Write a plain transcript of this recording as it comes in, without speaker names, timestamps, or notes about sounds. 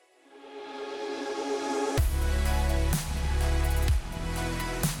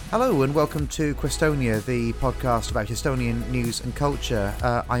Hello and welcome to Questonia, the podcast about Estonian news and culture.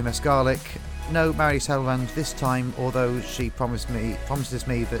 I'm Esgarlic. No, Mary Selland this time, although she promises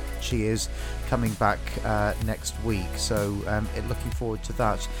me that she is coming back next week, so looking forward to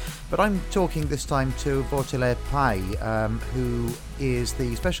that. But I'm talking this time to Vootele, who is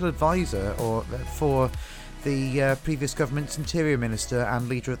the special advisor for the previous government's interior minister and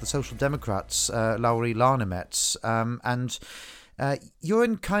leader of the Social Democrats, Lauri Läänemets, and you're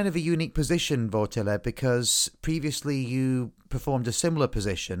in kind of a unique position, Vootele, because previously you performed a similar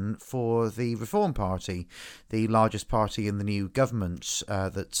position for the Reform Party, the largest party in the new government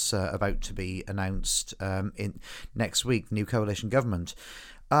that's about to be announced in next week, the new coalition government.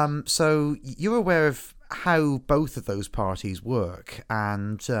 So you're aware of how both of those parties work,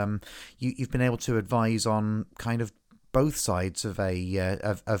 and you've been able to advise on kind of both sides of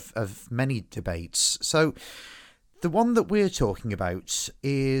of many debates. So the one that we're talking about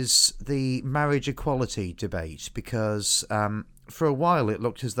is the marriage equality debate, because for a while it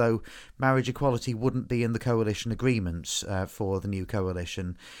looked as though marriage equality wouldn't be in the coalition agreement for the new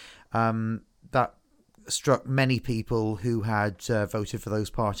coalition. That struck many people who had voted for those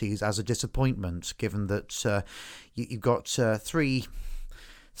parties as a disappointment, given that you've got three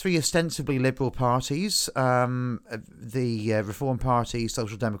ostensibly liberal parties, the Reform Party,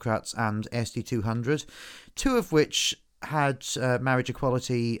 Social Democrats and SD200, two of which had marriage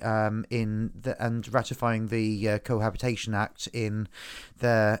equality and ratifying the Cohabitation Act in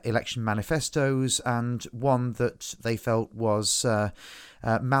their election manifestos, and one that they felt was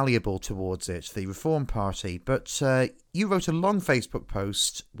malleable towards it, the Reform Party. But you wrote a long Facebook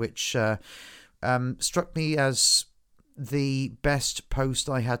post which struck me as the best post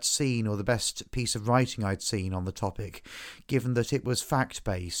I had seen, or the best piece of writing I'd seen on the topic, given that it was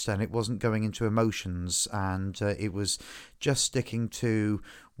fact-based and it wasn't going into emotions, and it was just sticking to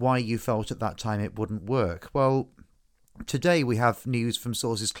why you felt at that time it wouldn't work. Well, today we have news from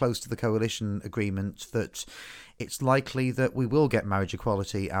sources close to the coalition agreement that it's likely that we will get marriage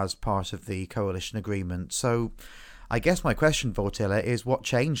equality as part of the coalition agreement. So I guess my question, Vootele, is what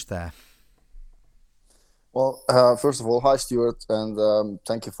changed there? Well, first of all, hi, Stuart, and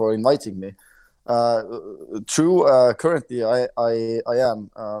thank you for inviting me. True, currently I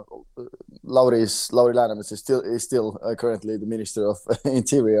am Lauri Läänemets is still currently the Minister of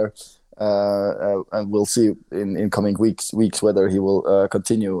Interior, and we'll see in coming weeks whether he will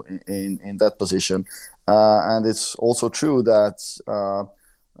continue in that position. And it's also true that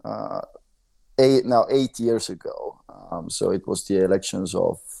 8 years ago, so it was the elections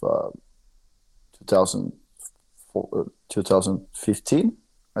of 2015,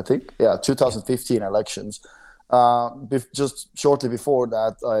 I think. Yeah, 2015 elections. Just shortly before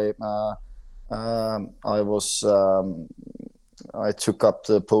that, I took up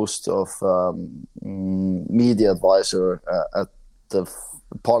the post of media advisor at the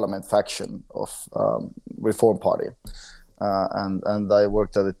Parliament faction of Reform Party, and I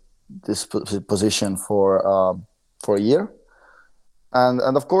worked at this position for a year.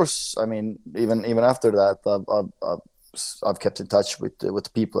 And of course, I mean, even after that, I've kept in touch with the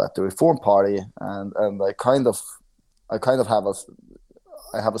people at the Reform Party, and I kind of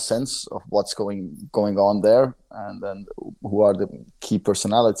have a sense of what's going on there, and then who are the key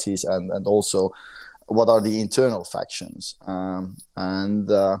personalities, and also what are the internal factions.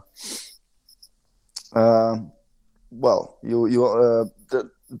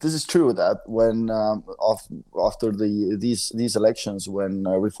 This is true that when after these elections, when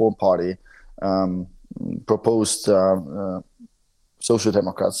Reform Party proposed Social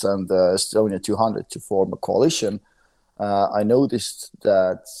Democrats and Estonia 200 to form a coalition, I noticed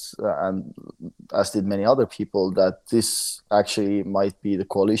that, and as did many other people, that this actually might be the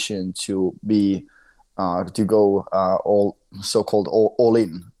coalition to go all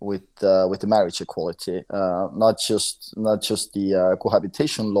in with the marriage equality, not just the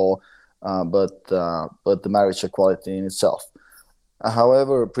cohabitation law, but the marriage equality in itself.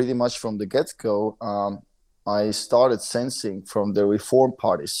 However, pretty much from the get-go, I started sensing from the Reform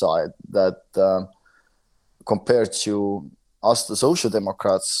Party side that compared to us, the Social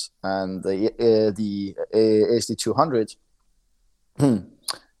Democrats and the SD200,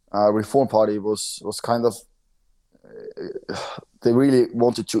 Reform Party was kind of they really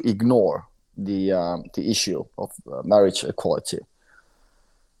wanted to ignore the issue of marriage equality.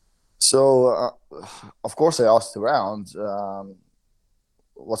 So of course I asked around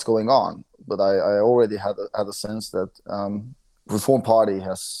what's going on, but I already had a sense that Reform Party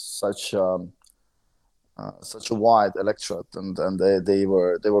has such a wide electorate, and they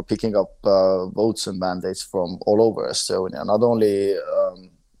were picking up votes and mandates from all over Estonia, not only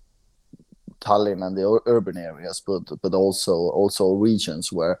Tallinn and the urban areas, but also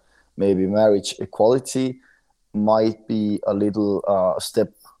regions where maybe marriage equality might be a little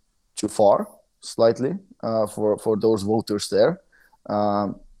step too far, slightly, for those voters there.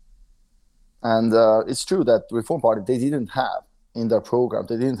 Um, and it's true that Reform Party, they didn't have in their program,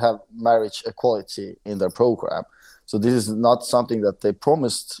 they didn't have marriage equality in their program. So this is not something that they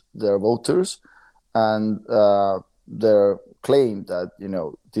promised their voters, and their claim that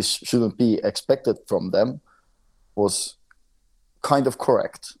this shouldn't be expected from them was kind of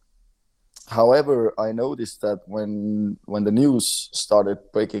correct. However, I noticed that when the news started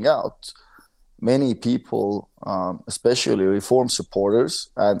breaking out, many people, especially Reform supporters,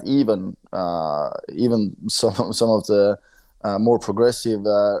 and even some of the more progressive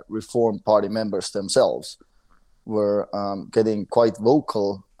Reform Party members themselves, were getting quite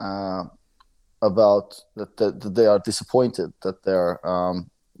vocal about that they are disappointed that their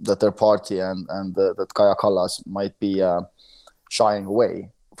party and that Kaja Kallas might be shying away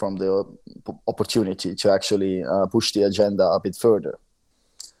from the opportunity to actually push the agenda a bit further.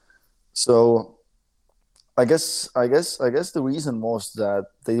 So I guess the reason was that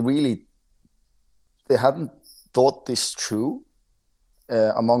they hadn't thought this through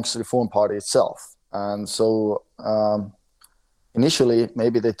amongst the Reform Party itself, and so initially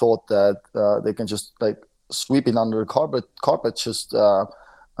maybe they thought that they can just like sweep it under the carpet, just move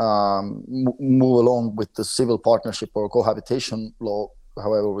along with the civil partnership or cohabitation law,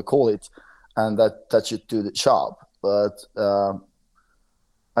 however we call it, and that should do the job. But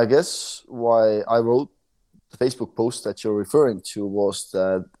I guess why I wrote the Facebook post that you're referring to was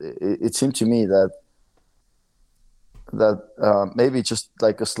that it seemed to me that maybe just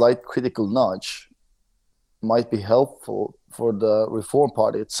like a slight critical nudge might be helpful for the Reform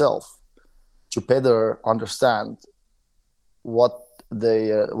Party itself to better understand what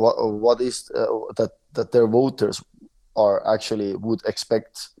is that their voters are actually would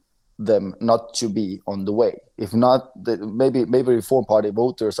expect them not to be on the way. If not, maybe Reform Party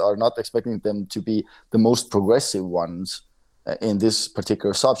voters are not expecting them to be the most progressive ones in this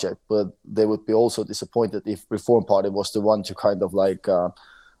particular subject, but they would be also disappointed if Reform Party was the one to kind of like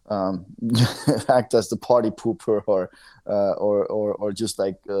act as the party pooper or just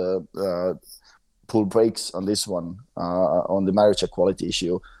like pull brakes on this one, on the marriage equality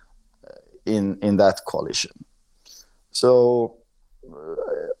issue in that coalition. So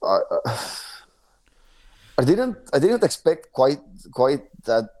I didn't expect quite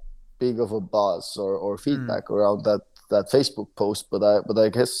that big of a buzz or feedback around that Facebook post, but I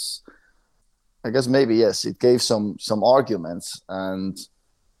guess maybe yes, it gave some arguments. And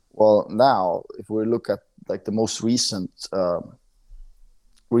well, now if we look at like the most recent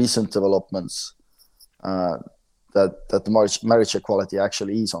developments, that the marriage equality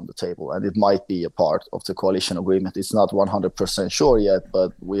actually is on the table, and it might be a part of the coalition agreement. It's not 100% sure yet,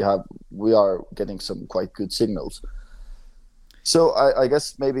 but we are getting some quite good signals. So I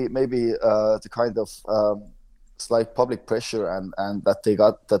guess maybe the kind of slight public pressure and that they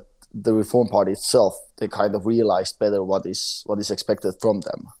got, that the Reform Party itself, they kind of realized better what is expected from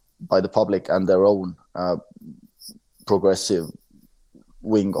them by the public and their own progressive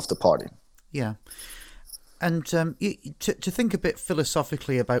wing of the party. Yeah. And to think a bit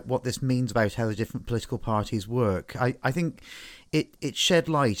philosophically about what this means about how the different political parties work, I think it shed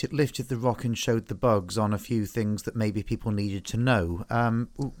light, it lifted the rock and showed the bugs on a few things that maybe people needed to know.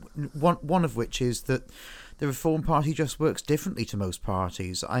 One of which is that the Reform Party just works differently to most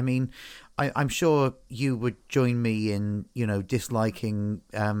parties. I mean, I'm sure you would join me in, disliking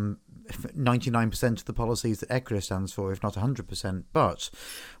 99% of the policies that ECRA stands for, if not 100%. But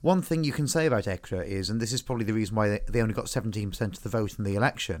one thing you can say about ECRA is, and this is probably the reason why they only got 17% of the vote in the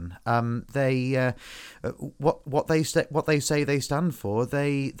election, what they say they stand for,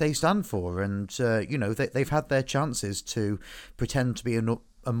 they stand for, and they've had their chances to pretend to be a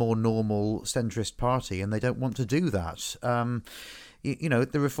more normal centrist party, and they don't want to do that.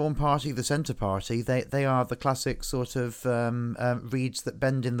 The Reform Party, the Centre Party, they are the classic sort of reeds that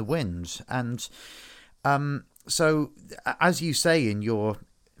bend in the wind. And so, as you say in your,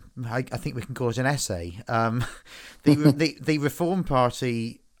 I think we can call it an essay, the Reform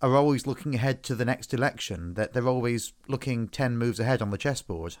Party are always looking ahead to the next election, that they're always looking 10 moves ahead on the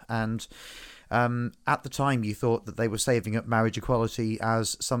chessboard. And at the time, you thought that they were saving up marriage equality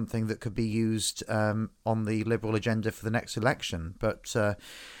as something that could be used on the Liberal agenda for the next election. But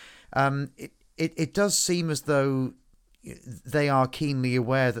it does seem as though they are keenly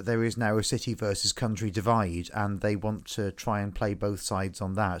aware that there is now a city versus country divide, and they want to try and play both sides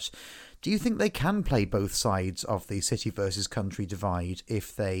on that. Do you think they can play both sides of the city versus country divide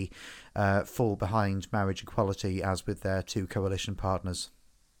if they fall behind marriage equality, as with their two coalition partners?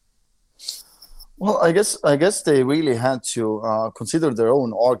 Well, I guess they really had to consider their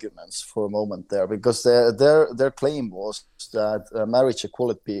own arguments for a moment there, because their claim was that marriage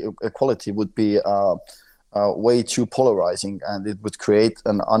equality would be way too polarizing, and it would create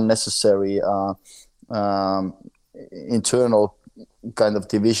an unnecessary internal kind of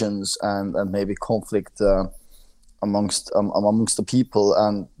divisions and maybe conflict amongst the people.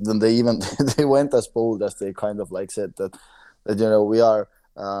 And then they even they went as bold as they kind of like said that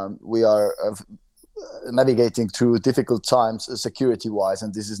we are navigating through difficult times security wise,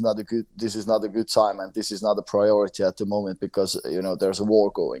 and this is not a good time, and this is not a priority at the moment because there's a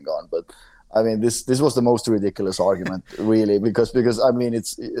war going on. But I mean, this was the most ridiculous argument, really, because I mean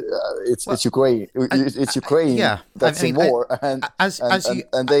it's Ukraine, it's Ukraine that's in war, and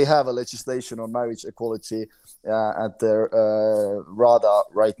they have a legislation on marriage equality at their RADA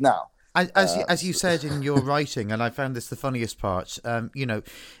right now. As you said in your writing, and I found this the funniest part. I'm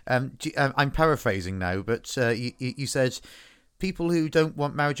paraphrasing now, but you said people who don't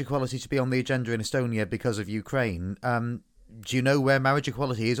want marriage equality to be on the agenda in Estonia because of Ukraine. Do you know where marriage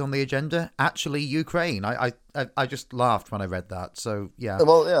equality is on the agenda? Actually, Ukraine. I just laughed when I read that. So yeah.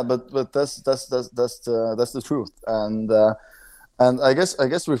 Well, yeah, but that's the truth, and I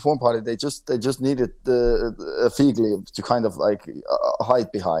guess Reform Party they just needed a fig leaf to kind of like hide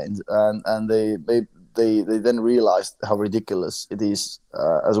behind, and they then realized how ridiculous it is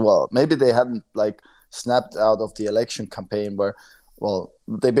as well. Maybe they hadn't like snapped out of the election campaign where. Well,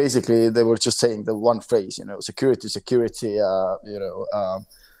 they were just saying the one phrase, security,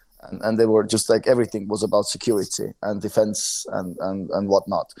 and they were just like everything was about security and defense and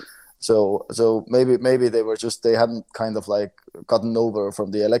whatnot. So maybe they hadn't kind of like gotten over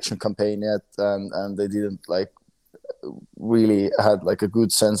from the election campaign yet, and they didn't like really had like a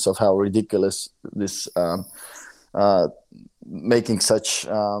good sense of how ridiculous this making such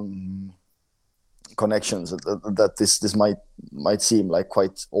connections that this might seem like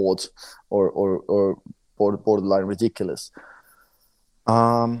quite odd or borderline ridiculous.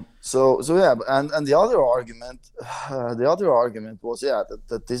 So yeah, and the other argument was that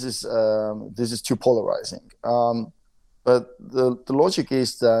this is too polarizing. But the logic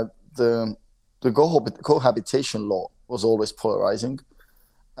is that the cohabitation law was always polarizing.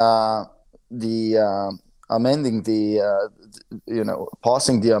 Amending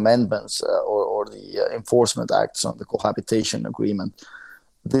passing the amendments or the enforcement acts on the cohabitation agreement,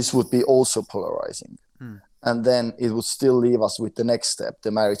 this would be also polarizing. And then it would still leave us with the next step,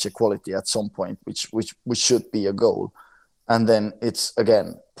 the marriage equality at some point, which should be a goal. And then it's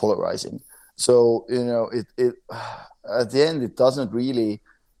again polarizing. So, it at the end, it doesn't really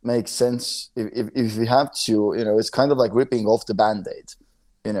make sense if we have to, it's kind of like ripping off the Band-Aid.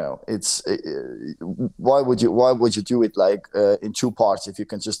 It's why would you do it like in two parts if you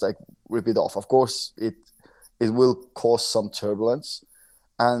can just like rip it off? Of course, it will cause some turbulence,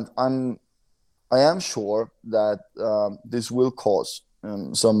 and I am sure that this will cause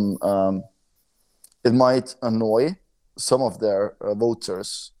some. It might annoy some of their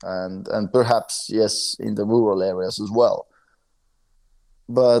voters, and perhaps yes, in the rural areas as well.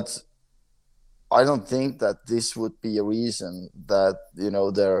 But I don't think that this would be a reason that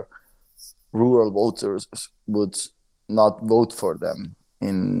their rural voters would not vote for them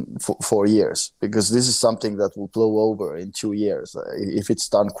in 4 years, because this is something that will blow over in 2 years if it's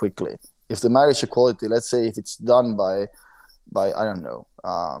done quickly. If the marriage equality, let's say, if it's done by I don't know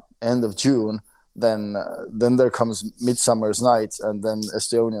end of June, then there comes Midsummer's Night, and then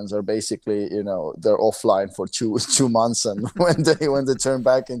Estonians are basically they're offline for two months, and when they turn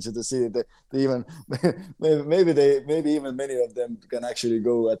back into the city, they even maybe even many of them can actually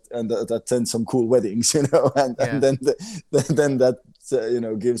go and attend some cool weddings, and then that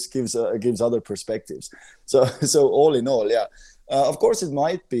gives other perspectives. So all in all, yeah, of course it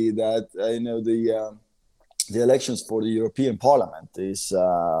might be that the elections for the European Parliament is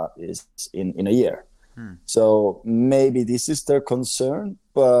in a year. So maybe this is their concern,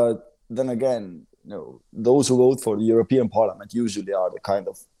 but then again, those who vote for the European Parliament usually are the kind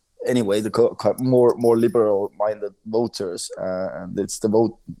of more liberal-minded voters, and it's the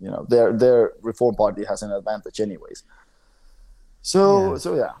vote. Their Reform Party has an advantage, anyways. So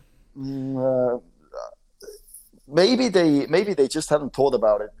yeah. maybe they just hadn't thought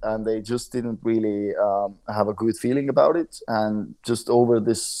about it, and they just didn't really have a good feeling about it. And just over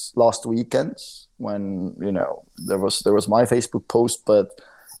this last weekend, when there was my Facebook post, but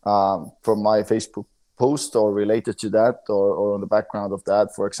from my Facebook post or related to that, or on the background of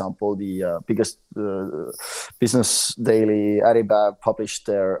that, for example, the biggest business daily Äripäev published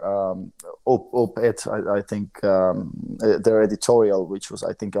their op-ed, I think, their editorial, which was,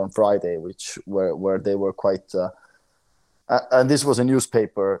 I think, on Friday, where they were quite and this was a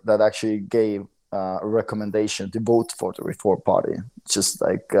newspaper that actually gave a recommendation to vote for the Reform Party, just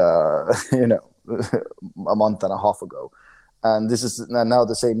like a month and a half ago. And this is now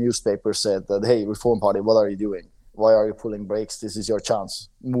the same newspaper said that, hey, Reform Party, what are you doing? Why are you pulling brakes? This is your chance.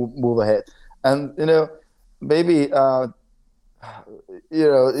 Move ahead. And maybe like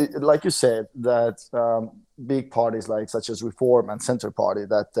you said, that big parties like such as Reform and Center Party,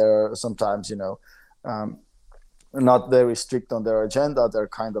 that they're sometimes not very strict on their agenda. They're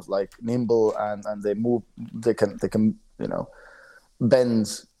kind of like nimble, and they move. They can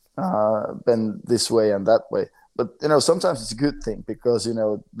bend this way and that way. But sometimes it's a good thing, because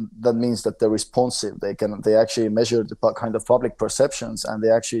that means that they're responsive. They actually measure the kind of public perceptions, and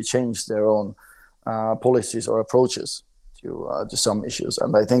they actually change their own policies or approaches to some issues.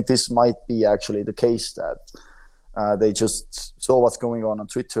 And I think this might be actually the case, that they just saw what's going on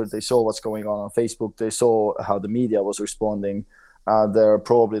Twitter. They saw what's going on Facebook. They saw how the media was responding.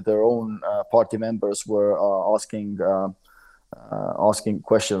 Probably their own party members were asking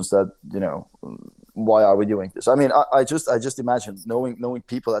questions that, why are we doing this? I mean, I just imagine knowing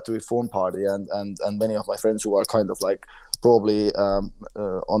people at the Reform Party, and many of my friends who are kind of like probably on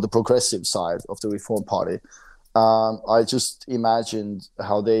the progressive side of the Reform Party. I just imagined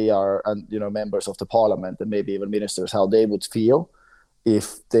how they are, and members of the parliament and maybe even ministers, how they would feel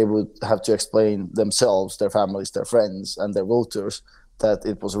if they would have to explain themselves, their families, their friends, and their voters that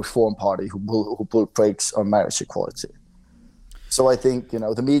it was a Reform Party who pulled brakes on marriage equality. So I think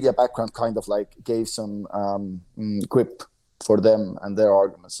the media background kind of like gave some grip for them and their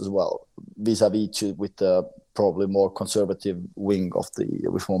arguments as well, vis-a-vis with the probably more conservative wing of the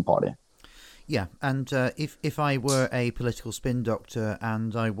Reform Party. Yeah, and if I were a political spin doctor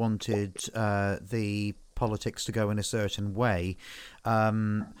and I wanted the politics to go in a certain way,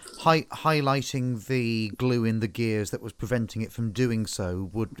 highlighting the glue in the gears that was preventing it from doing so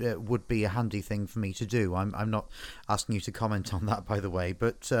would be a handy thing for me to do. I'm not asking you to comment on that, by the way,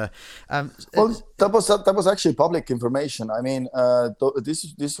 but well, that was actually public information. I mean,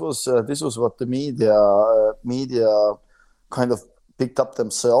 this was what the media kind of picked up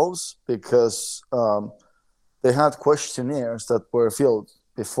themselves, because they had questionnaires that were filled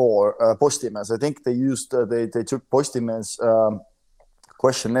before Postimees. I think they took Postimees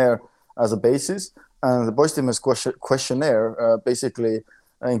questionnaire as a basis, and the Postimees questionnaire basically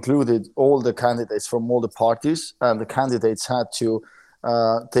included all the candidates from all the parties, and the candidates had to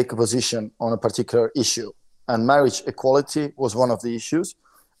take a position on a particular issue, and marriage equality was one of the issues.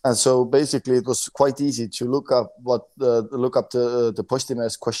 And so basically, it was quite easy to look up the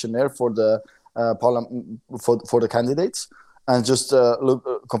Postimees questionnaire for the for the candidates, and just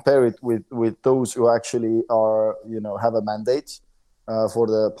compare it with those who actually are have a mandate for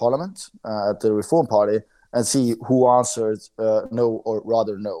the parliament at the Reform Party, and see who answered no, or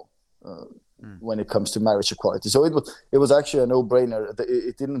rather no, when it comes to marriage equality. So it was actually a no-brainer.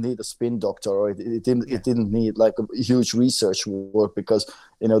 It didn't need a spin doctor, or it didn't need like a huge research work, because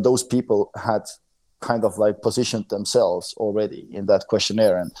those people had kind of like positioned themselves already in that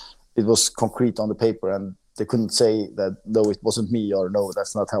questionnaire, and it was concrete on the paper, and they couldn't say that no, it wasn't me, or no,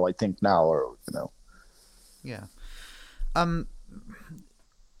 that's not how I think now, or Yeah.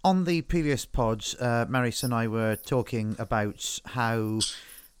 On the previous pod, Maris and I were talking about how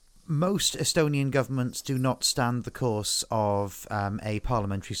most Estonian governments do not stand the course of a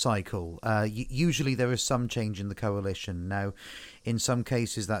parliamentary cycle. Usually there is some change in the coalition. Now, in some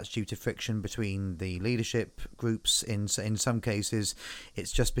cases that's due to friction between the leadership groups. In some cases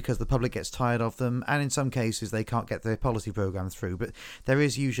it's just because the public gets tired of them, and in some cases they can't get their policy programme through. But there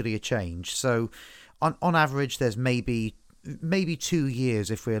is usually a change. So on average there's maybe 2 years,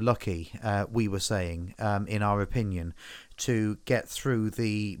 if we're lucky, we were saying, in our opinion, to get through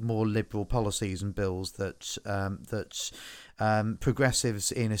the more liberal policies and bills that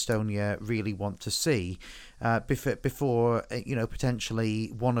progressives in Estonia really want to see, before potentially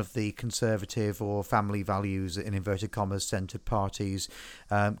one of the conservative or family values, in inverted commas, centred parties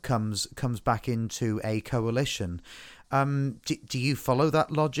comes back into a coalition. Do you follow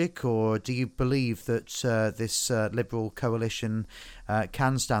that logic, or do you believe that this Liberal coalition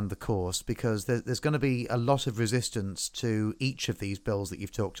can stand the course? Because there's going to be a lot of resistance to each of these bills that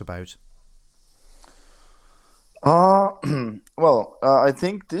you've talked about. I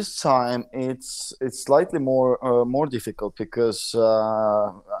think this time it's slightly more difficult because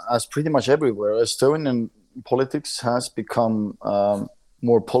as pretty much everywhere, Estonian politics has become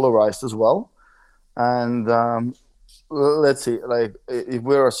more polarized as well. And let's see, like if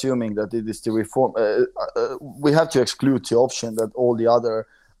we're assuming that it is the reform, we have to exclude the option that all the other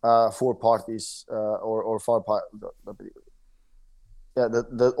four parties or five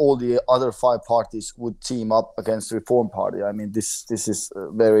that all the other five parties would team up against the Reform Party. I mean, this is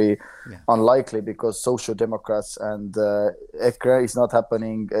very unlikely because Social Democrats and EKRE is not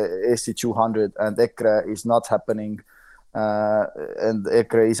happening, Eesti 200 and EKRE is not happening, and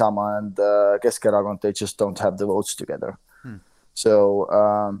EKRE, Isamaa and Keskerakond, they just don't have the votes together. So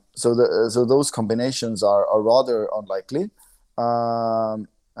those combinations are rather unlikely,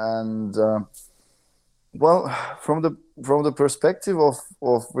 well, from the perspective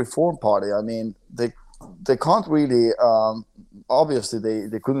of Reform Party, I mean, they can't really, obviously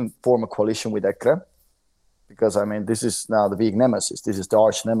they couldn't form a coalition with EKRE because, I mean, this is now the big nemesis. This is the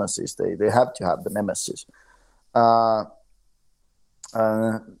arch nemesis. They have to have the nemesis.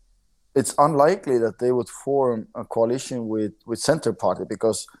 It's unlikely that they would form a coalition with Centre Party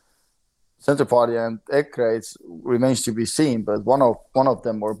because Centre Party and EKRE, it remains to be seen, but one of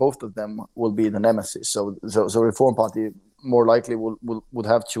them or both of them will be the nemesis. So Reform Party more likely would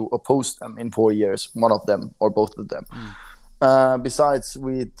have to oppose them in 4 years, one of them or both of them. Besides,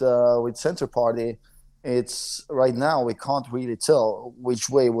 with Centre Party, it's right now we can't really tell which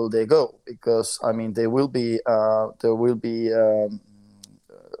way will they go because, I mean, they will be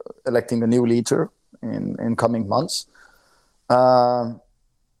electing a new leader in coming months.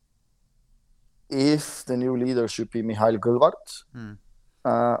 If the new leader should be Mihhail Kõlvart,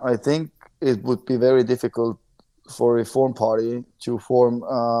 I think it would be very difficult for Reform Party to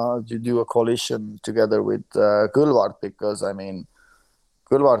do a coalition together with Kõlvart because, I mean,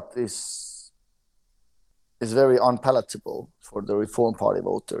 Kõlvart is very unpalatable for the Reform Party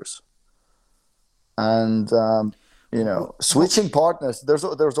voters. And switching partners, there's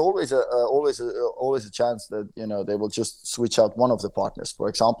always a chance that they will just switch out one of the partners. For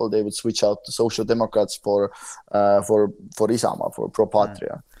example, they would switch out the Social Democrats for Isamaa, for Pro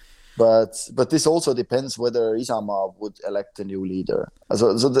Patria. But this also depends whether Isamaa would elect a new leader.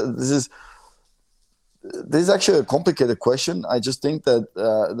 So this is actually a complicated question. I just think that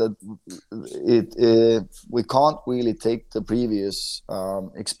we can't really take the previous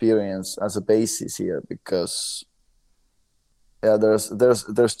experience as a basis here because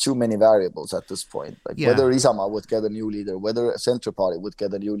there's too many variables at this point. Whether Isamaa would get a new leader, whether Centre Party would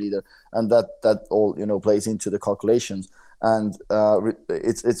get a new leader, and that all plays into the calculations. And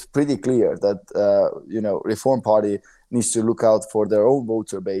it's pretty clear that Reform Party needs to look out for their own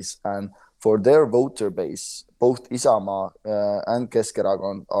voter base, and for their voter base, both Isamaa and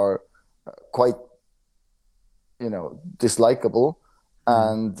Keskerakond are quite dislikable.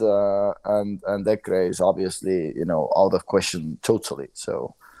 And EKRE is obviously out of question totally.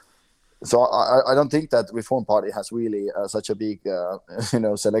 So I don't think that Reform Party has really such a big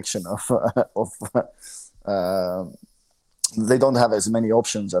selection of they don't have as many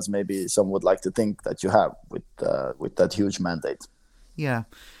options as maybe some would like to think that you have with that huge mandate. Yeah.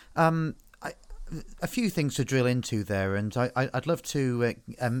 A few things to drill into there, and I'd love to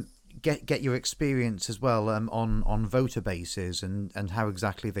get your experience as well on voter bases and how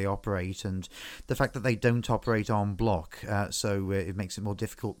exactly they operate, and the fact that they don't operate en bloc, so it makes it more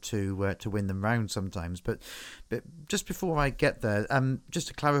difficult to win them round sometimes. But just before I get there, just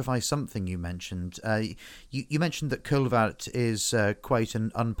to clarify something you mentioned, you mentioned that Kõlvart is quite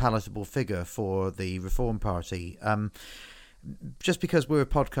an unpalatable figure for the Reform Party. Just because we're a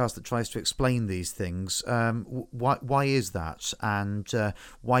podcast that tries to explain these things, why is that? And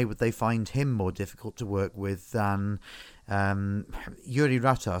why would they find him more difficult to work with than Jüri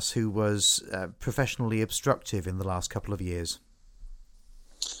Ratas, who was professionally obstructive in the last couple of years?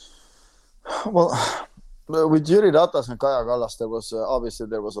 Well, with Jüri Ratas and Kaja Kallas, there was obviously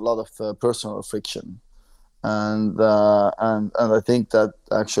a lot of personal friction, and I think that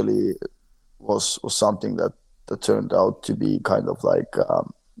actually was something that turned out to be kind of like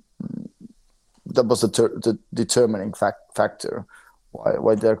that was the determining factor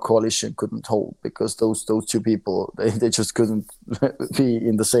why their coalition couldn't hold, because those two people they just couldn't be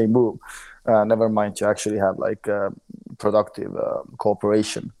in the same room, never mind to actually have like productive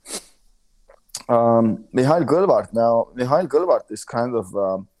cooperation. Mikhail Gulbart is kind of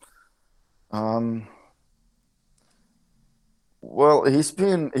um, well, he's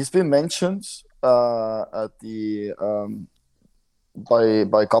been mentioned at the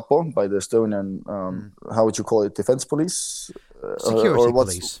by Capo, by the Estonian, how would you call it, defense police, or Security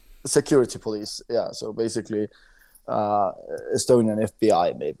what's police. security police? Yeah, so basically uh, Estonian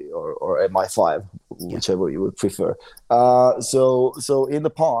FBI maybe, or MI5, Yeah. whichever you would prefer. So in the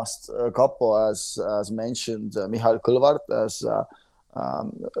past, Capo has mentioned Mikhail Kõlvart as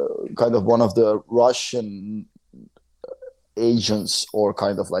kind of one of the Russian agents, or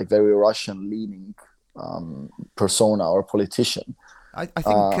kind of like very Russian leaning persona or politician. I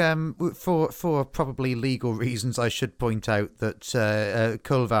think for probably legal reasons, I should point out that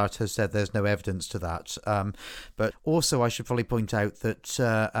Kulvart has said there's no evidence to that. But also, I should probably point out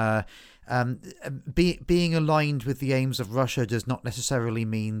that being aligned with the aims of Russia does not necessarily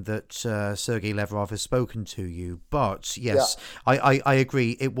mean that Sergei Lavrov has spoken to you. But yes, Yeah. I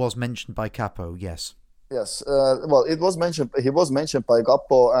agree. It was mentioned by Capo. Yes. Yes, well, it was mentioned. He was mentioned by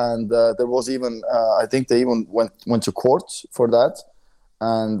Gappo, and there was even, I think, they even went to court for that,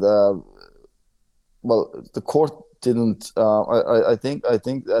 and well, the court didn't. I think at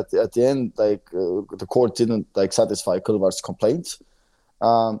the end, like the court didn't like satisfy Kulvar's complaint.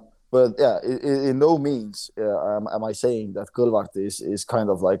 But yeah, in no means am I saying that Kulvart is kind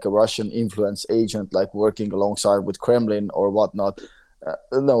of like a Russian influence agent, like working alongside with Kremlin or whatnot.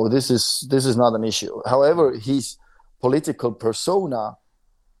 No, this is not an issue. However, his political persona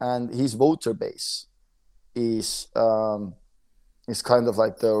and his voter base is kind of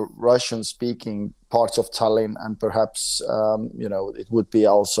like the Russian-speaking parts of Tallinn, and perhaps it would be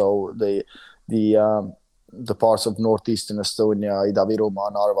also the parts of northeastern Estonia,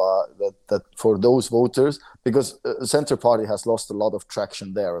 Ida-Virumaa, Narva. That for those voters, because Center Party has lost a lot of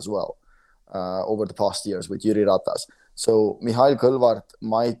traction there as well over the past years with Jüri Ratas. So Mikhail Kõlvart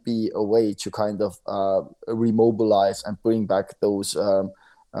might be a way to kind of remobilize and bring back those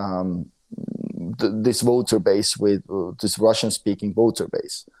this voter base, with this Russian-speaking voter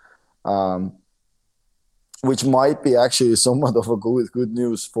base, which might be actually somewhat of a good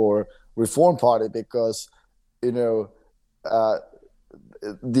news for Reform Party, because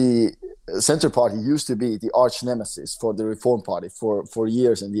the Center Party used to be the arch nemesis for the Reform Party for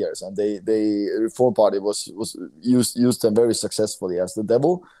years and years, and the Reform Party was used them very successfully as the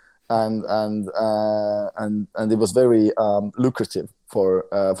devil, and it was very lucrative for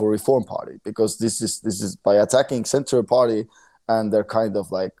Reform Party, because this is by attacking Center Party, and they're kind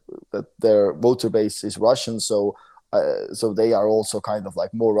of like that their voter base is Russian, so they are also kind of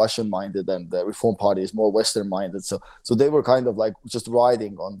like more Russian minded, and the Reform Party is more Western minded. So they were kind of like just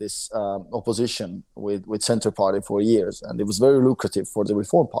riding on this opposition with Center Party for years, and it was very lucrative for the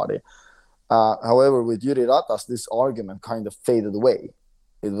Reform Party. However, with Jüri Ratas, this argument kind of faded away.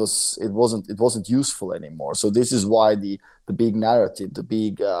 It wasn't useful anymore. So this is why the big narrative, the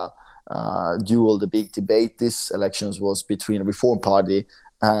big duel, the big debate this elections was between Reform Party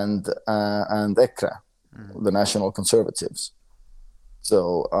and EKRE, the National Conservatives.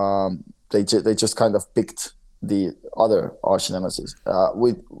 So they just kind of picked the other arch nemesis.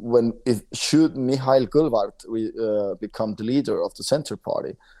 Should Mikhail Kõlvart become the leader of the Center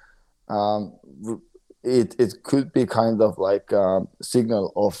Party, it could be kind of like a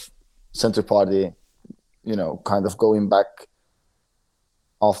signal of Center Party, kind of going back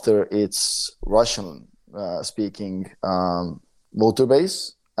after its Russian speaking voter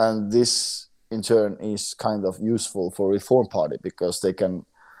base, and this in turn is kind of useful for Reform Party, because they can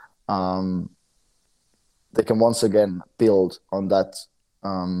once again build on that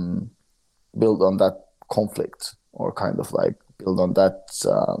conflict, or kind of like build on that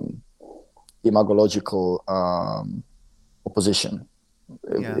imagological opposition,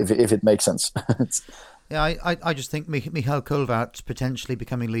 if it makes sense. Yeah, I just think Mikhail Kõlvart potentially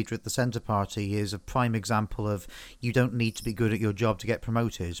becoming leader at the Centre Party is a prime example of you don't need to be good at your job to get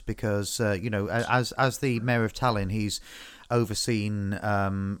promoted, because as the mayor of Tallinn, he's overseen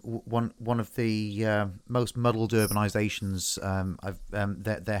one of the most muddled urbanisations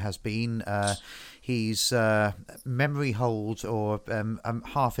there has been. He's memory hold or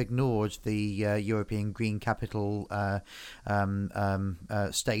half ignored the European Green Capital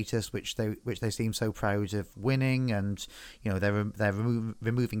status, which they seem so proud of winning, and they're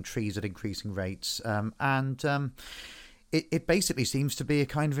removing trees at increasing rates, It basically seems to be a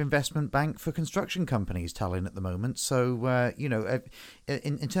kind of investment bank for construction companies, Tallinn, at the moment. So,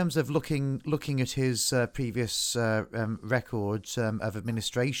 in terms of looking at his previous record of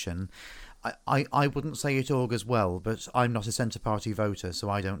administration, I wouldn't say it augurs well, but I'm not a Centre Party voter, so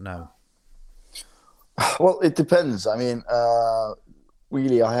I don't know. Well, it depends. I mean,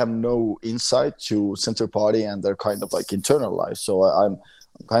 really, I have no insight to Center Party and their kind of like internal life. So I'm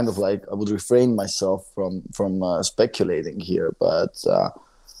kind of like I would refrain myself from speculating here.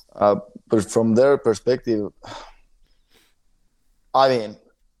 Uh, but from their perspective, I mean,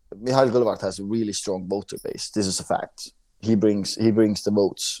 Mikhail Kõlvart has a really strong voter base. This is a fact. He brings the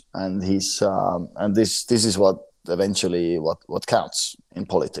votes, and this is what eventually what counts in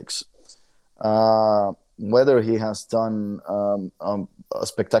politics. Whether he has done a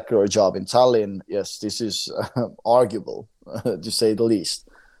spectacular job in Tallinn, yes, this is arguable to say the least.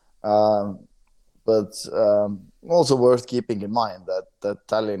 But also worth keeping in mind that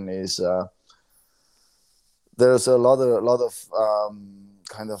Tallinn is there's a lot of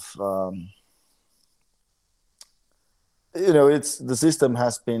kind of it's the system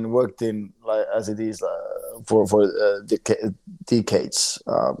has been worked in like as it is for decades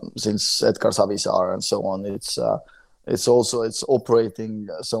since Edgar Savisaar and so on. It's operating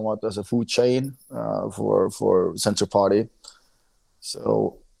somewhat as a food chain for Center Party.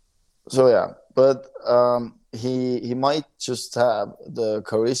 So yeah, but he might just have the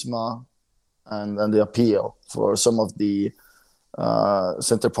charisma and the appeal for some of the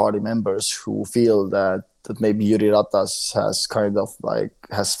Center Party members who feel that maybe Jüri Ratas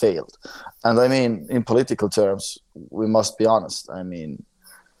has failed. And I mean, in political terms, we must be honest. I mean,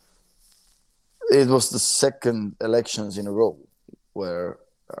 it was the second elections in a row where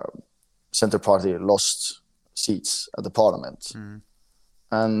Center Party lost seats at the parliament.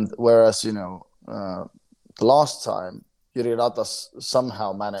 And whereas, the last time Jüri Ratas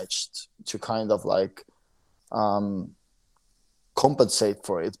somehow managed to kind of like compensate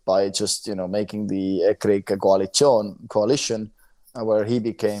for it by just making the EKRIK coalition where he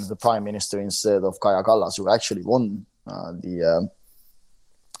became the prime minister instead of Kaja Kallas, who actually won the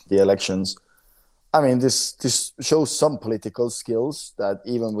elections. I mean, this shows some political skills that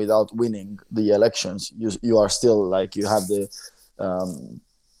even without winning the elections, you are still like you have the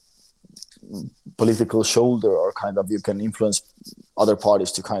political shoulder, or kind of you can influence other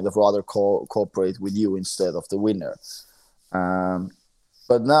parties to kind of rather cooperate with you instead of the winner.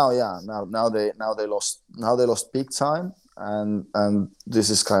 But now they lost big time, and this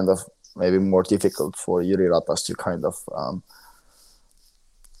is kind of maybe more difficult for Jüri Ratas to kind of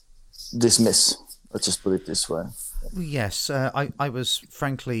dismiss. Let's just put it this way. Yes, I was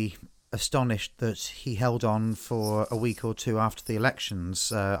frankly astonished that he held on for a week or two after the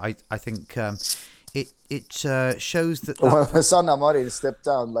elections. I think it shows that. Well, Sanna Marin stepped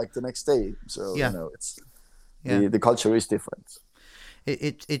down like the next day, so it's. Yeah. The culture is different.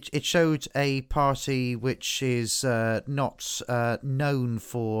 It showed a party which is not known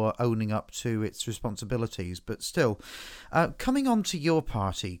for owning up to its responsibilities, but still, coming on to your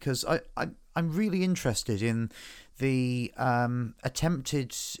party, because I'm really interested in the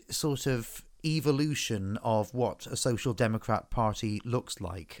attempted sort of evolution of what a social democrat party looks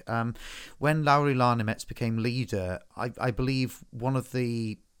like. When Lauri Läänemets became leader, I believe one of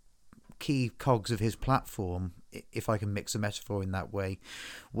the key cogs of his platform, if I can mix a metaphor in that way,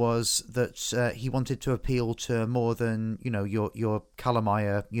 was that he wanted to appeal to more than your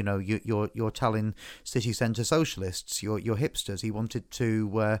Kalamaja, your Tallinn city centre socialists, your hipsters. He wanted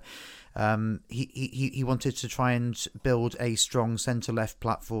to he wanted to try and build a strong centre-left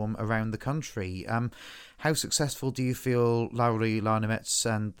platform around the country. How successful do you feel Lauri Läänemets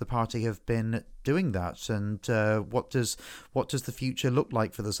and the party have been doing that? And what does the future look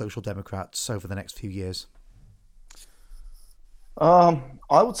like for the Social Democrats over the next few years? I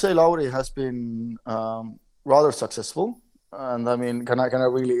would say Lauri has been rather successful, and I mean, can I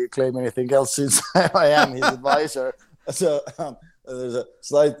really claim anything else since I am his advisor? So there's a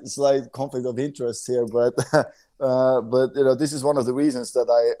slight conflict of interest here, but this is one of the reasons that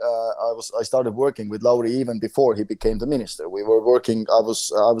I started working with Lauri even before he became the minister. We were working. I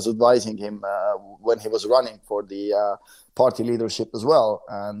was advising him when he was running for the party leadership as well,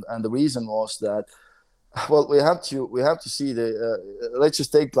 and the reason was that. Well, we have to see the. Let's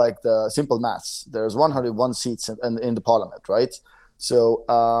just take like the simple maths. There's 101 seats in the parliament, right? So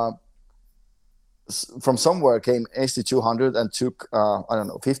from somewhere came Eesti 200 and took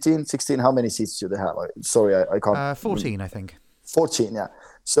 15, 16. How many seats do they have? Sorry, I can't. 14, I think. 14, yeah.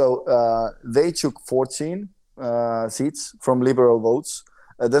 So they took 14 seats from Liberal votes.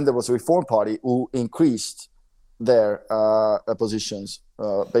 Then there was a Reform Party who increased their positions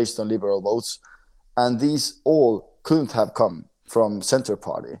based on Liberal votes. And these all couldn't have come from Center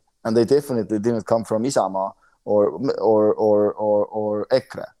Party, and they definitely didn't come from Isamaa or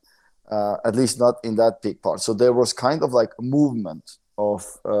EKRE, at least not in that big part. So there was kind of like a movement of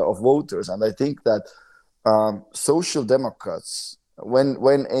voters, and I think that Social Democrats,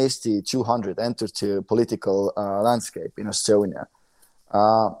 when AST 200 entered the political landscape in Estonia,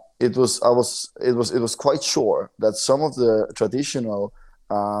 it was quite sure that some of the traditional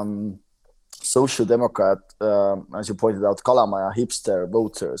social democrat, as you pointed out, Kalamaja hipster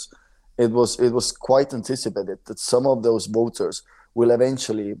voters, it was quite anticipated that some of those voters will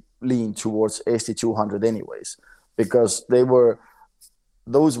eventually lean towards AST 200 anyways, because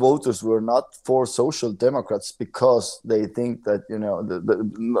those voters were not for social democrats because they think that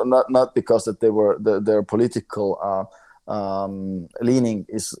not because that they were their political leaning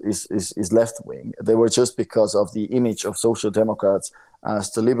is left wing. They were just because of the image of social democrats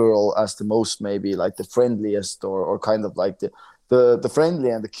as the liberal, as the most maybe like the friendliest or kind of like the friendly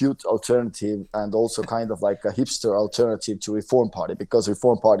and the cute alternative, and also kind of like a hipster alternative to Reform Party, because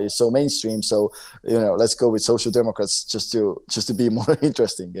Reform Party is so mainstream. So let's go with social democrats just to be more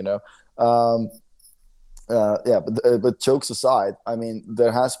interesting. But jokes aside, I mean,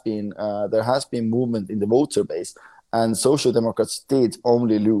 there has been movement in the voter base, and Social Democrats did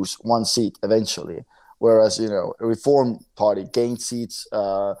only lose one seat eventually, whereas Reform Party gained seats.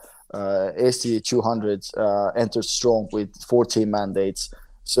 AST 200 entered strong with 14 mandates.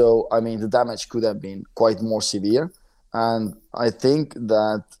 So I mean, the damage could have been quite more severe, and I think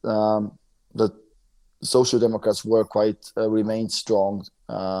that the Social Democrats were quite remained strong.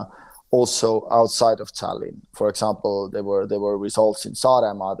 Also outside of Tallinn, for example, there were results in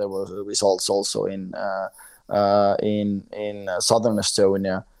Saaremaa. There were results also in southern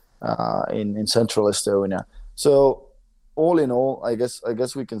Estonia, in central Estonia. So all in all, I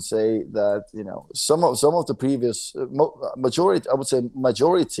guess we can say that some of the previous majority, I would say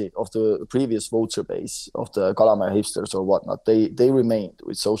majority of the previous voter base of the Kalamaja hipsters or whatnot, they remained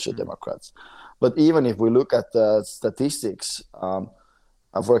with Social Democrats. But even if we look at the statistics,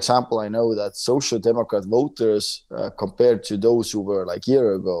 for example, I know that Social Democrat voters, compared to those who were like a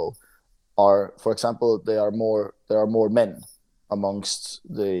year ago, are, for example, there are more men amongst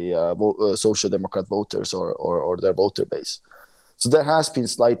the Social Democrat voters or their voter base. So there has been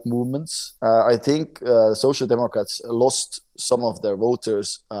slight movements. I think Social Democrats lost some of their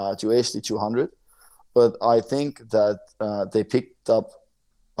voters to AST 200, but I think that they picked up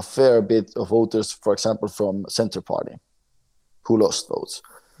a fair bit of voters, for example, from Center Party, who lost votes.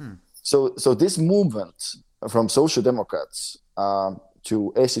 So this movement from Social Democrats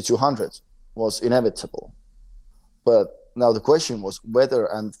to AST 200 was inevitable. But now the question was whether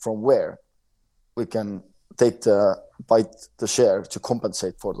and from where we can take the share to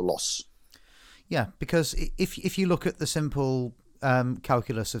compensate for the loss. Yeah, because if you look at the simple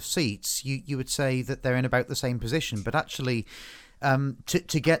calculus of seats, you would say that they're in about the same position, but actually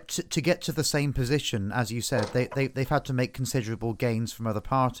to get to the same position, as you said, they've had to make considerable gains from other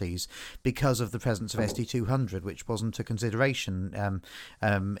parties because of the presence of ST 200, which wasn't a consideration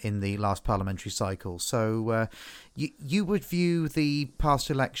in the last parliamentary cycle. So you would view the past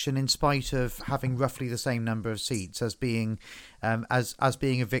election, in spite of having roughly the same number of seats, as being as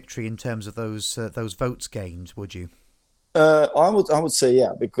being a victory in terms of those votes gained, would you? I would say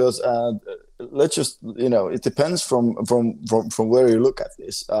yeah, because let's just it depends from where you look at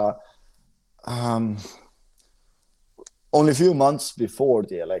this. Only a few months before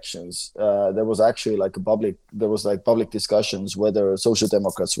the elections, there was actually public discussions whether Social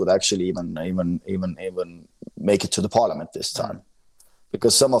Democrats would actually even make it to the parliament this time,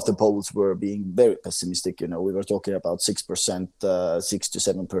 because some of the polls were being very pessimistic. We were talking about 6%, 6 to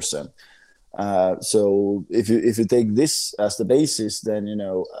 7%. So if you take this as the basis, then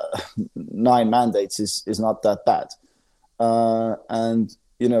 9 mandates is not that bad, and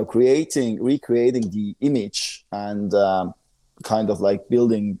recreating the image and kind of like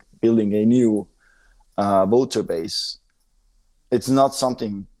building a new voter base. It's not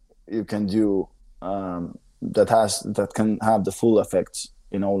something you can do that can have the full effect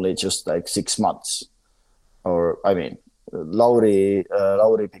in only just like 6 months, or I mean. Lauri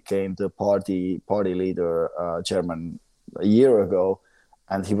became the party leader, chairman, a year ago,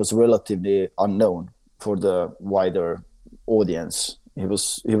 and he was relatively unknown for the wider audience. He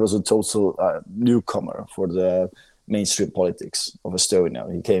was a total newcomer for the mainstream politics of Estonia.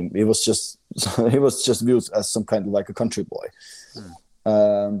 He was just viewed as some kind of like a country boy.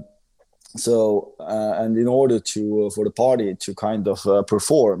 And in order for the party to kind of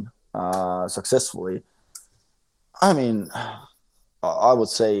perform successfully, I mean, I would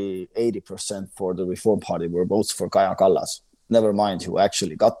say 80% for the Reform Party were votes for Kaja Kallas. Never mind who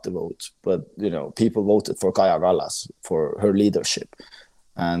actually got the vote, but people voted for Kaja Kallas for her leadership.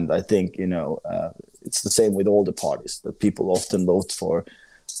 And I think it's the same with all the parties, that people often vote for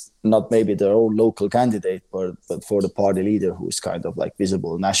not maybe their own local candidate, but for the party leader who is kind of like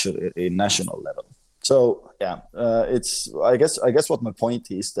visible national level. So yeah, it's I guess what my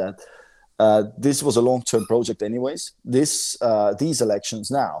point is that this was a long-term project anyways. These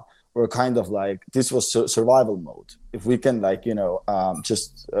elections now were kind of like, this was survival mode. If we can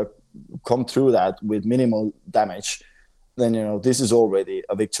just come through that with minimal damage, then this is already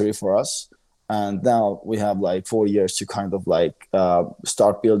a victory for us. And now we have like 4 years to kind of like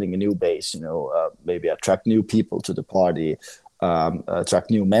start building a new base, maybe attract new people to the party, attract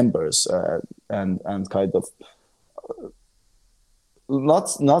new members, and kind of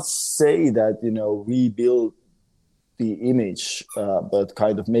not say that rebuild the image, but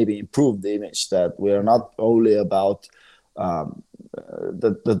kind of maybe improve the image, that we are not only about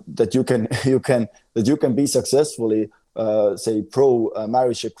that you can be successfully say pro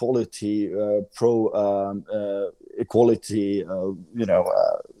marriage equality, pro equality,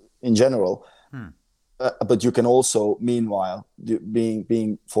 in general. But you can also, meanwhile,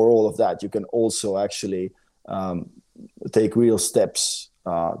 being for all of that, you can also actually take real steps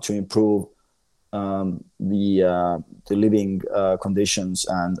to improve the living conditions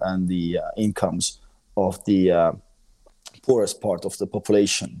and the incomes of the poorest part of the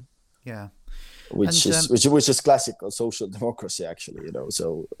population. Yeah, which is classical social democracy, actually.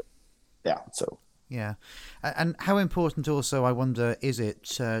 So yeah, so. Yeah. And how important also, I wonder, is it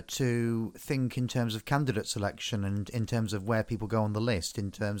to think in terms of candidate selection and in terms of where people go on the list, in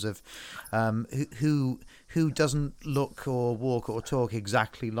terms of who doesn't look or walk or talk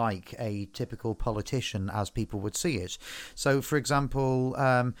exactly like a typical politician as people would see it. So, for example,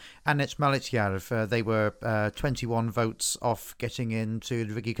 Anet Malityarov, they were 21 votes off getting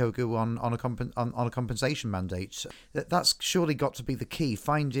into Rigi-Kogu on a compensation mandate. That's surely got to be the key,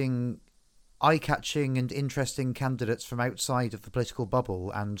 finding eye-catching and interesting candidates from outside of the political bubble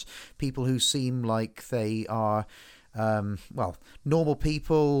and people who seem like they are normal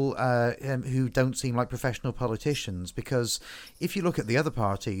people who don't seem like professional politicians. Because if you look at the other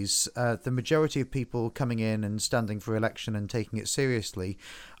parties, the majority of people coming in and standing for election and taking it seriously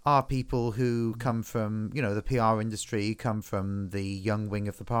are people who come from, the PR industry, come from the young wing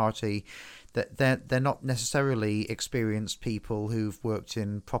of the party. That they're not necessarily experienced people who've worked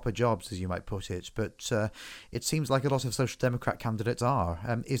in proper jobs, as you might put it, but it seems like a lot of Social Democrat candidates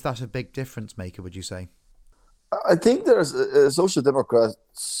are. Is that a big difference maker, would you say? I think there's Social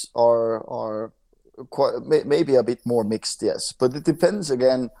Democrats are quite maybe a bit more mixed, yes, but it depends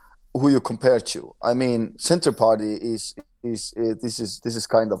again who you compare to. I mean, Center Party is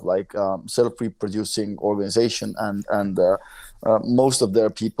kind of like self-reproducing organization, and most of their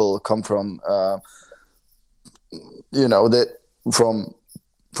people come from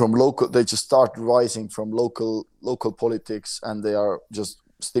from local. They just start rising from local politics, and they are just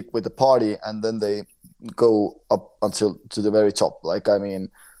stick with the party, and then they go up until to the very top. Like, I mean,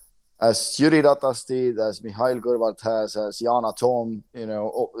 as Jüri Ratas did, as Mihhail Kõlvart has, as Yana Toom,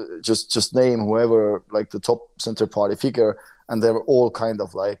 just name whoever, like the top Center Party figure, and they're all kind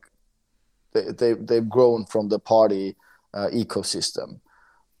of like they've grown from the party ecosystem.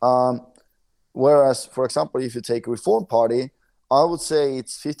 Whereas, for example, if you take Reform Party, I would say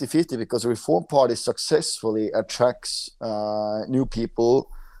it's 50-50, because the Reform Party successfully attracts new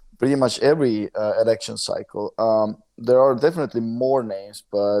people pretty much every election cycle. There are definitely more names,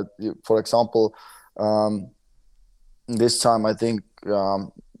 but for example, this time I think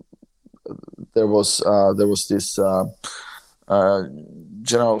there was this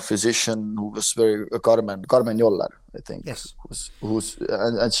general physician who was very Carmen Joller, I think. Yes.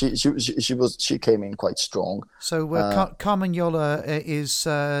 And she came in quite strong. So Carmen Joller is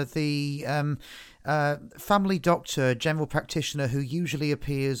the family doctor, general practitioner, who usually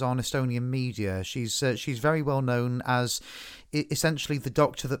appears on Estonian media. She's very well known as essentially the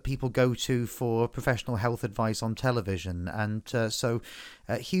doctor that people go to for professional health advice on television, and so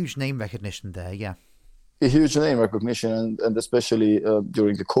huge name recognition there. Yeah. A huge name recognition, and especially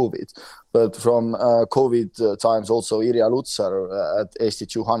during the COVID. But from COVID times also Irja Lutsar at Eesti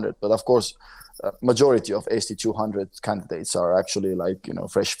 200. But of course, majority of Eesti 200 candidates are actually like,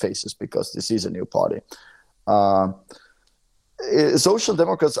 fresh faces, because this is a new party. Social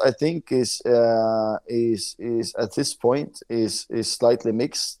Democrats, I think, is at this point is slightly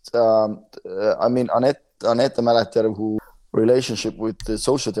mixed. I mean, Anette Mälter, who relationship with the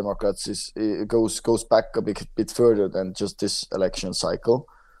Social Democrats goes back a bit further than just this election cycle.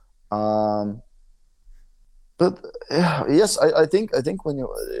 But yes, I think when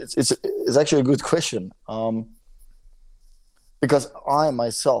it's actually a good question, because I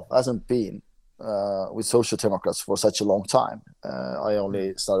myself hasn't been with Social Democrats for such a long time. I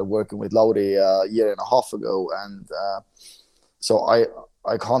only started working with Lauri a year and a half ago, and so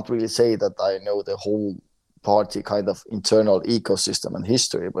I can't really say that I know the whole party kind of internal ecosystem and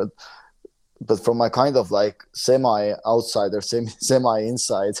history, but from my kind of like semi outsider, semi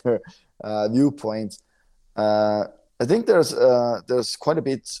insider viewpoint, I think there's quite a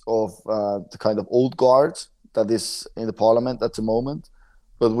bit of the kind of old guard that is in the parliament at the moment,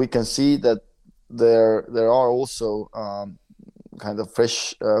 but we can see that there are also kind of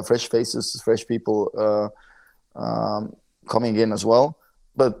fresh faces, fresh people coming in as well.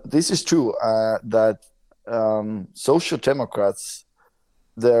 But this is true that Social Democrats,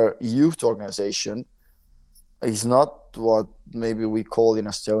 their youth organization, is not what maybe we call in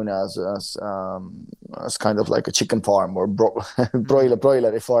Estonia as kind of like a chicken farm or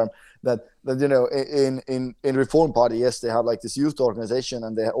broiler farm. That you know, in Reform Party, yes, they have like this youth organization,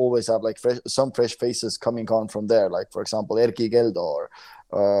 and they always have like some fresh faces coming on from there. Like for example, Erkki Keldo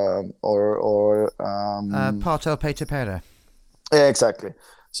or Partel Peter Pere. Yeah, exactly.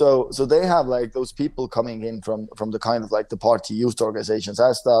 So they have like those people coming in from the kind of like the party youth organizations,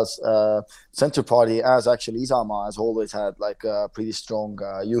 as does Center Party, as actually Isamaa has always had like a pretty strong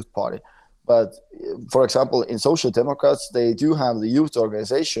youth party. But for example, in Social Democrats, they do have the youth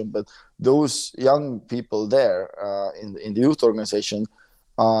organization, but those young people there in the youth organization,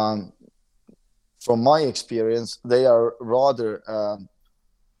 from my experience, they are rather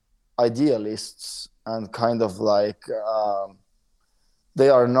idealists and kind of like they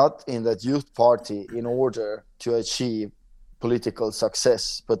are not in that youth party in order to achieve political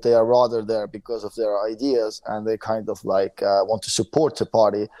success, but they are rather there because of their ideas, and they kind of like want to support the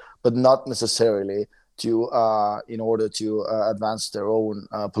party, but not necessarily to in order to advance their own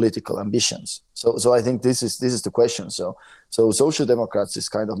political ambitions. So I think this is the question. So Social Democrats is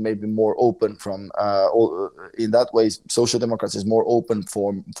kind of maybe more open from in that way. Social Democrats is more open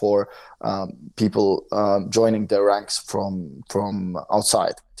for people joining their ranks from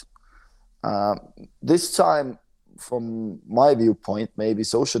outside. This time, from my viewpoint, maybe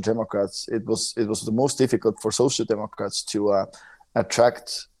Social Democrats, it was the most difficult for Social Democrats to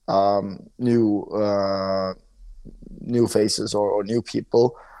attract new faces or new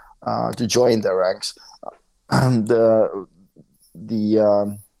people to join their ranks. And the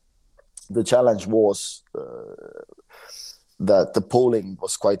challenge was that the polling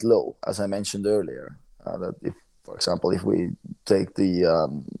was quite low, as I mentioned earlier. That if, for example, if we take the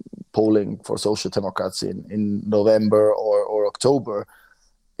polling for Social Democrats in November or October,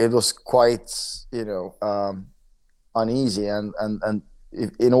 it was quite uneasy, and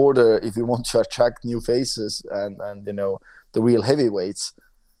if you want to attract new faces and the real heavyweights,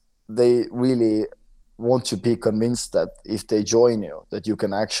 they really want to be convinced that if they join you, that you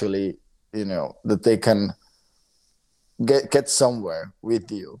can actually that they can get somewhere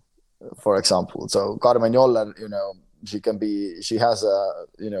with you. For example, so Karmen Joller, she has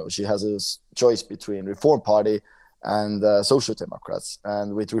a choice between Reform Party and Social Democrats,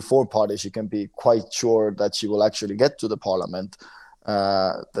 and with Reform Party she can be quite sure that she will actually get to the parliament,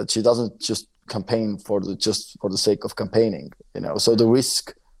 that she doesn't just campaign for the sake of campaigning, so the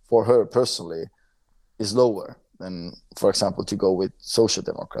risk for her personally is lower than, for example, to go with Social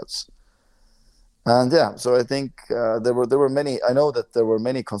Democrats. And yeah, so I think there were many. I know that there were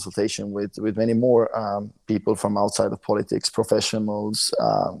many consultation with many more people from outside of politics, professionals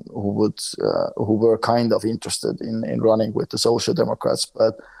who were kind of interested in running with the Social Democrats.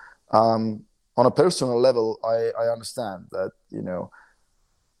 But on a personal level, I understand that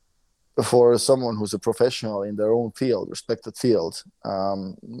for someone who's a professional in their own field, respected field,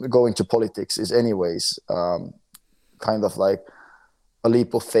 going to politics is anyways kind of like a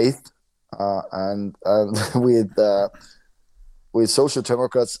leap of faith. And with Social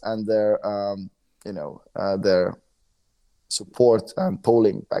Democrats and their support and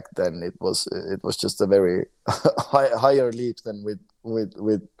polling back then, it was just a very higher leap than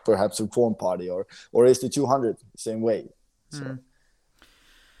with perhaps Reform Party or SD200, same way. So.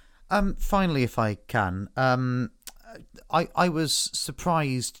 Finally, if I can, I was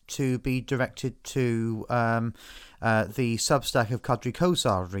surprised to be directed to the Substack of Kadri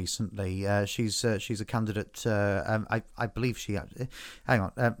Kozar recently. She's a candidate. I believe she. Hang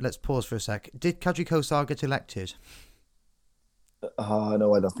on. Let's pause for a sec. Did Kadri Kozar get elected?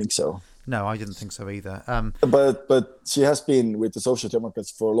 No, I don't think so. No, I didn't think so either. But she has been with the Social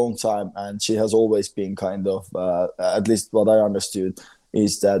Democrats for a long time, and she has always been kind of, at least what I understood,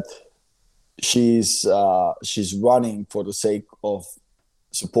 is that she's running for the sake of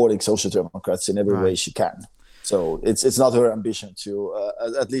supporting Social Democrats in every way she can. So it's not her ambition to,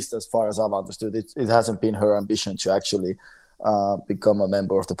 at least as far as I've understood, it hasn't been her ambition to actually become a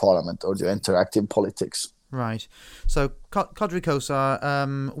member of the parliament or to enter active politics. Right. So Kadri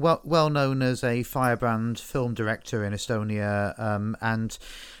Kosar, well known as a firebrand film director in Estonia, and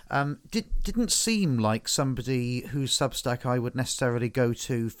didn't seem like somebody whose Substack I would necessarily go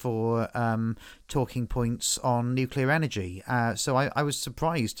to for talking points on nuclear energy. So I was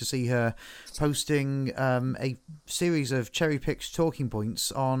surprised to see her posting a series of cherry-picked talking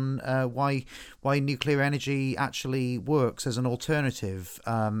points on why nuclear energy actually works as an alternative,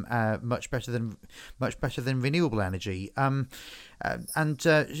 much better than renewable energy.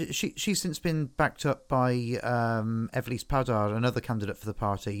 She's since been backed up by Evelis Padar, another candidate for the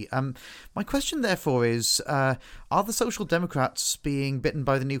party. My question, therefore, is: are the Social Democrats being bitten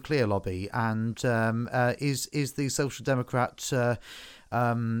by the nuclear lobby, and is the Social Democrat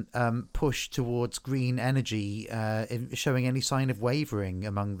push towards green energy showing any sign of wavering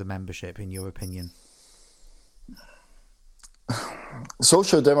among the membership, in your opinion?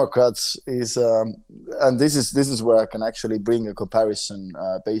 Social Democrats is, and this is where I can actually bring a comparison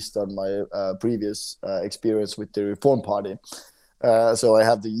based on my previous experience with the Reform Party. So I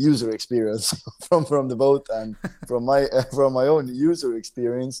have the user experience from the vote, and from my own user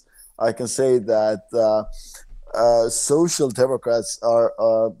experience, I can say that Social Democrats are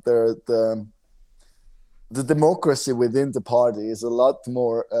the democracy within the party is a lot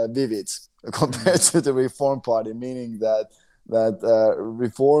more vivid compared to the Reform Party, meaning that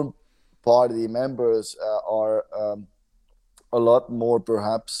Reform Party members are a lot more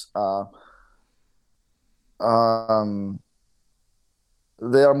perhaps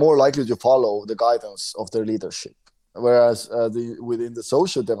they are more likely to follow the guidance of their leadership, whereas within the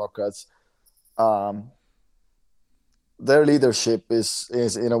Social Democrats, their leadership is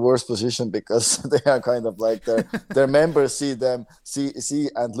in a worse position because they are kind of like their members see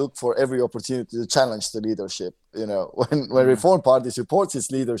and look for every opportunity to challenge the leadership. When Reform Party supports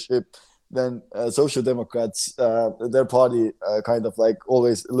its leadership, then Social Democrats, their party kind of like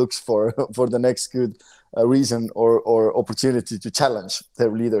always looks for the next good reason or opportunity to challenge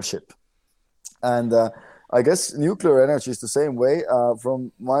their leadership. And I guess nuclear energy is the same way.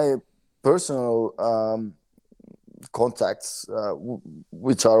 From my personal contacts,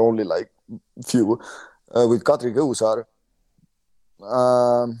 which are only like few, with Kadri Kosar,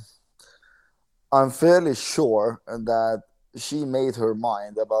 I'm fairly sure that she made her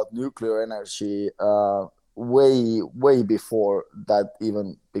mind about nuclear energy way before that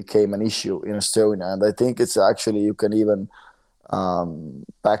even became an issue in Estonia. And I think it's actually, you can even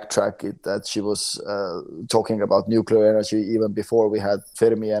backtrack it, that she was talking about nuclear energy even before we had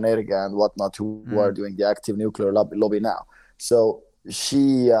Fermi Energia and whatnot, who are doing the active nuclear lobby now. So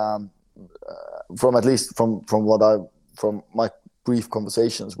she, from my brief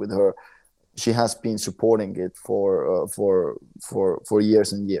conversations with her, she has been supporting it for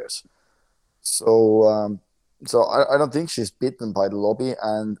years and years. So I don't think she's bitten by the lobby.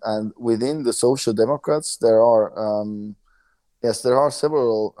 And within the Social Democrats, there are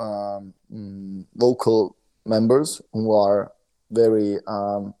several local members who are very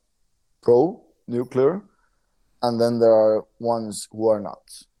pro-nuclear, and then there are ones who are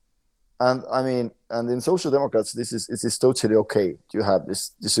not. And I mean, and in Social Democrats, it is totally okay to have this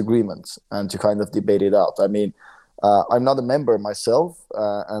disagreement and to kind of debate it out. I mean, I'm not a member myself,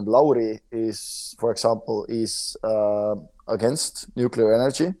 and Lauri is, for example, against nuclear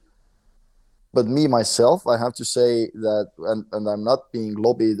energy. But me, myself, I have to say that, and I'm not being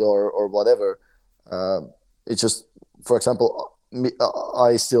lobbied or whatever. It's just, for example,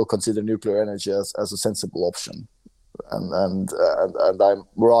 I still consider nuclear energy as a sensible option. And I'm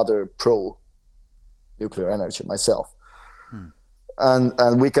rather pro nuclear energy myself.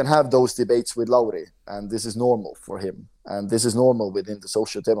 And we can have those debates with Lauri, and this is normal for him, and this is normal within the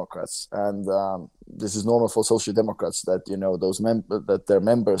Social Democrats, and this is normal for Social Democrats that that their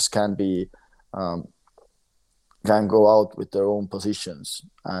members can go out with their own positions,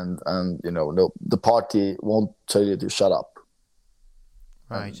 and the party won't tell you to shut up.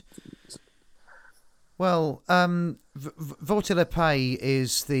 Right. Well, Vootele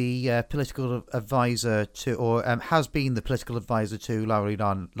is the political advisor to, or has been the political advisor to Lauri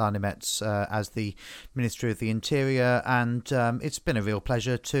Läänemets as the Minister of the Interior, and it's been a real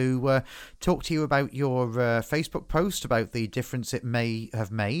pleasure to talk to you about your Facebook post about the difference it may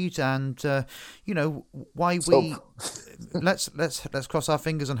have made, and why we let's cross our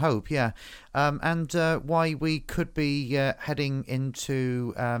fingers and hope, and why we could be heading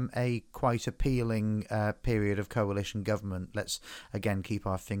into a quite appealing period of coalition coalition government. Let's again keep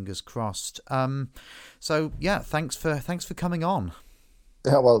our fingers crossed. So yeah, thanks for coming on.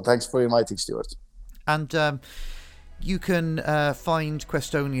 Yeah, well, thanks for inviting, Stuart. And you can find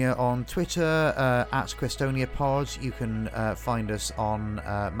Questonia on Twitter at QuestoniaPod. You can find us on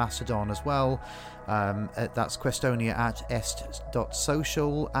Mastodon as well. That's Questonia at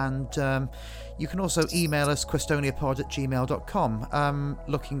est.social. And you can also email us questoniapod@gmail.com.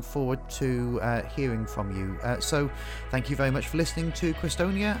 Looking forward to hearing from you. So thank you very much for listening to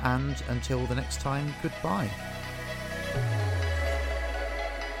Questonia, and until the next time, goodbye.